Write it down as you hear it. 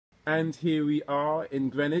And here we are in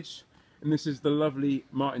Greenwich, and this is the lovely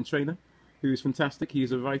Martin Treanor, who is fantastic. He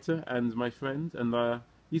is a writer and my friend, and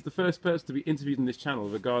he's the first person to be interviewed on this channel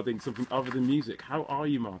regarding something other than music. How are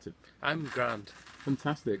you, Martin? I'm grand.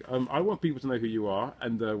 Fantastic. I want people to know who you are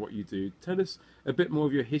and what you do. Tell us a bit more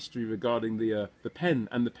of your history regarding the pen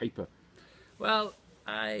and the paper. Well,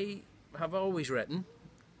 I have always written.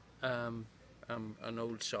 I'm an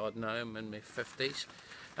old sod now, I'm in my 50s.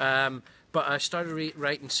 But I started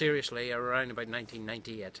writing seriously around about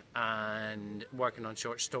 1998 and working on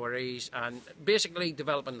short stories and basically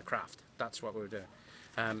developing the craft. That's what we were doing.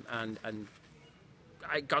 And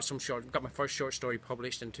I got my first short story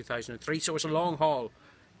published in 2003, so it's a long haul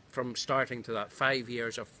from starting to that. 5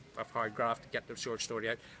 years of hard graft to get the short story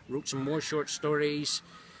out. Wrote some more short stories,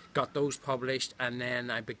 got those published, and then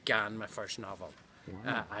I began my first novel.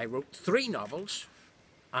 Wow. I wrote 3 novels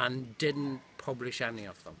and didn't publish any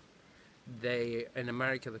of them. In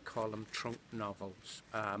America they call them trunk novels.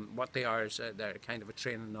 What they are is they're kind of a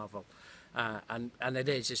training novel, and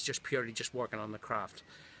it's just purely just working on the craft.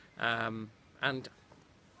 And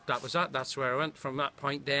that was that. That's where I went from that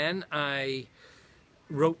point. Then I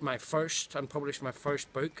wrote my first and published my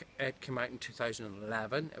first book. It came out in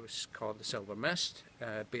 2011. It was called The Silver Mist,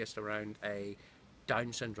 based around a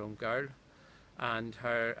Down syndrome girl and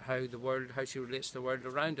how she relates to the world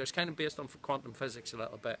around her. It's kind of based on quantum physics a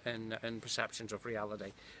little bit in perceptions of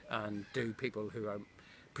reality, and do people who are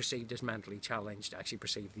perceived as mentally challenged actually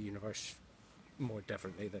perceive the universe more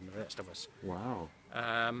differently than the rest of us. Wow.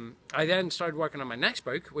 I then started working on my next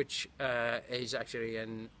book, which is actually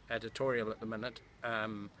in editorial at the minute.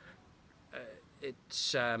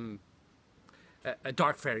 It's a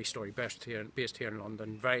dark fairy story based here in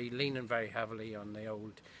London, leaning very heavily on the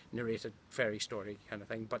old narrated fairy story kind of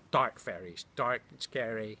thing, but dark fairies, dark and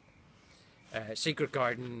scary. Secret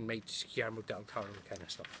Garden meets Guillermo del Toro kind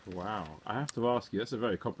of stuff. Wow. I have to ask you, that's a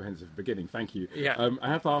very comprehensive beginning, thank you. Yeah. I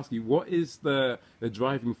have to ask you, what is the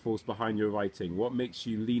driving force behind your writing? What makes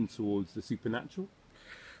you lean towards the supernatural?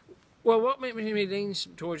 Well, what made me lean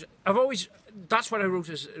towards... That's what I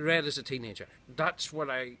read as a teenager. That's what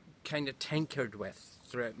I kind of tinkered with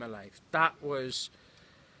throughout my life.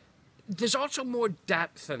 There's also more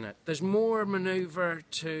depth in it. There's more manoeuvre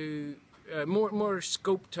to... more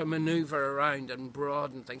scope to manoeuvre around and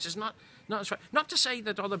broaden things. It's not to say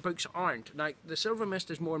that other books aren't. Like, The Silver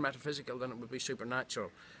Mist is more metaphysical than it would be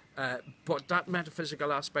supernatural. But that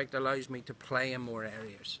metaphysical aspect allows me to play in more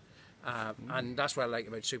areas. And that's what I like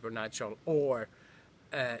about supernatural or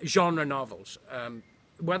genre novels.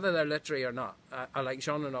 Whether they're literary or not, I like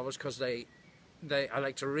genre novels because I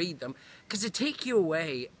like to read them because they take you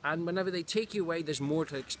away, and whenever they take you away, there's more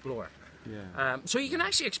to explore. Yeah. So you can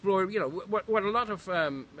actually explore, what a lot of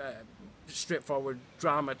straightforward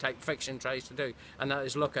drama type fiction tries to do, and that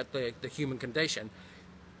is look at the human condition.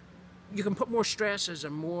 You can put more stresses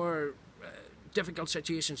and more difficult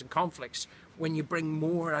situations and conflicts when you bring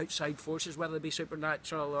more outside forces, whether it be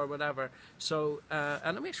supernatural or whatever. So,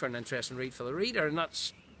 and it makes for an interesting read for the reader, and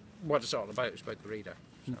that's what it's all about. It's about the reader.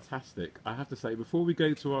 So. Fantastic. I have to say, before we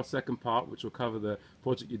go to our second part, which will cover the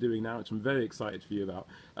project you're doing now, which I'm very excited for you about,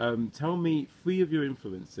 tell me 3 of your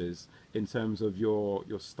influences in terms of your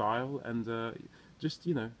style and just,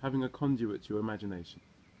 having a conduit to your imagination.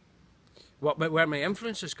 Where my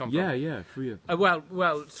influences come from? Yeah, 3 of them.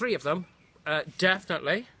 Well, 3 of them.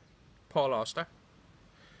 Definitely Paul Auster,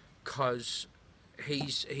 because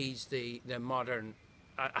he's the modern...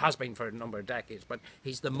 has been for a number of decades, but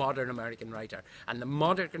he's the modern American writer. And the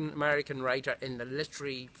modern American writer in the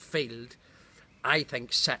literary field, I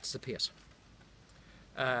think, sets the pace.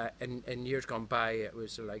 In years gone by, it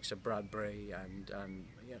was the likes of Bradbury and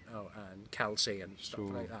Kelsey and stuff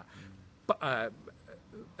like that. But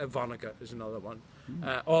Vonnegut is another one.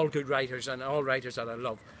 All good writers and all writers that I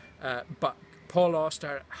love. But Paul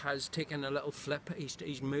Auster has taken a little flip.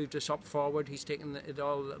 He's moved us up forward. He's taken it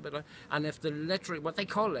all a little bit. And if the literary, what they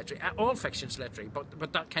call literary, all fiction's literary,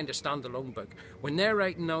 but that kind of standalone book, when they're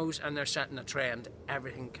writing those and they're setting a trend,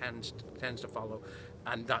 everything tends to follow.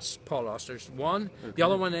 And that's Paul Auster's one. Okay. The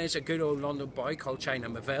other one is a good old London boy called China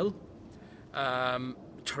Miéville.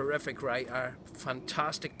 Terrific writer,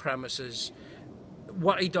 fantastic premises.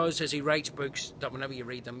 What he does is he writes books that whenever you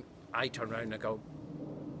read them, I turn around and go,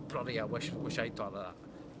 bloody I wish I'd thought of that.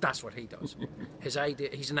 That's what he does.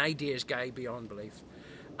 He's an ideas guy beyond belief.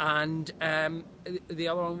 And the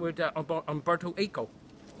other one would Umberto Eco,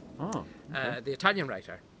 the Italian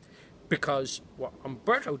writer, because what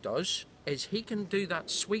Umberto does is he can do that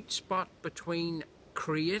sweet spot between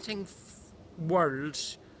creating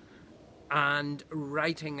worlds and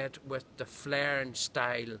writing it with the flair and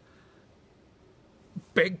style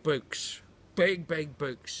big books, big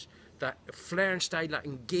books that flair and style that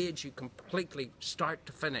engage you completely, start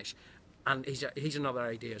to finish. And he's another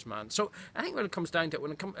ideas man. So I think when it comes down to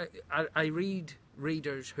it, I read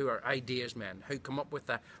readers who are ideas men, who come up with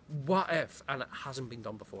the what if, and it hasn't been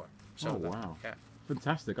done before. So wow. Yeah.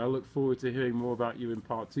 Fantastic. I look forward to hearing more about you in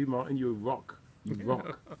part 2, Martin. You rock. You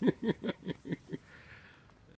rock.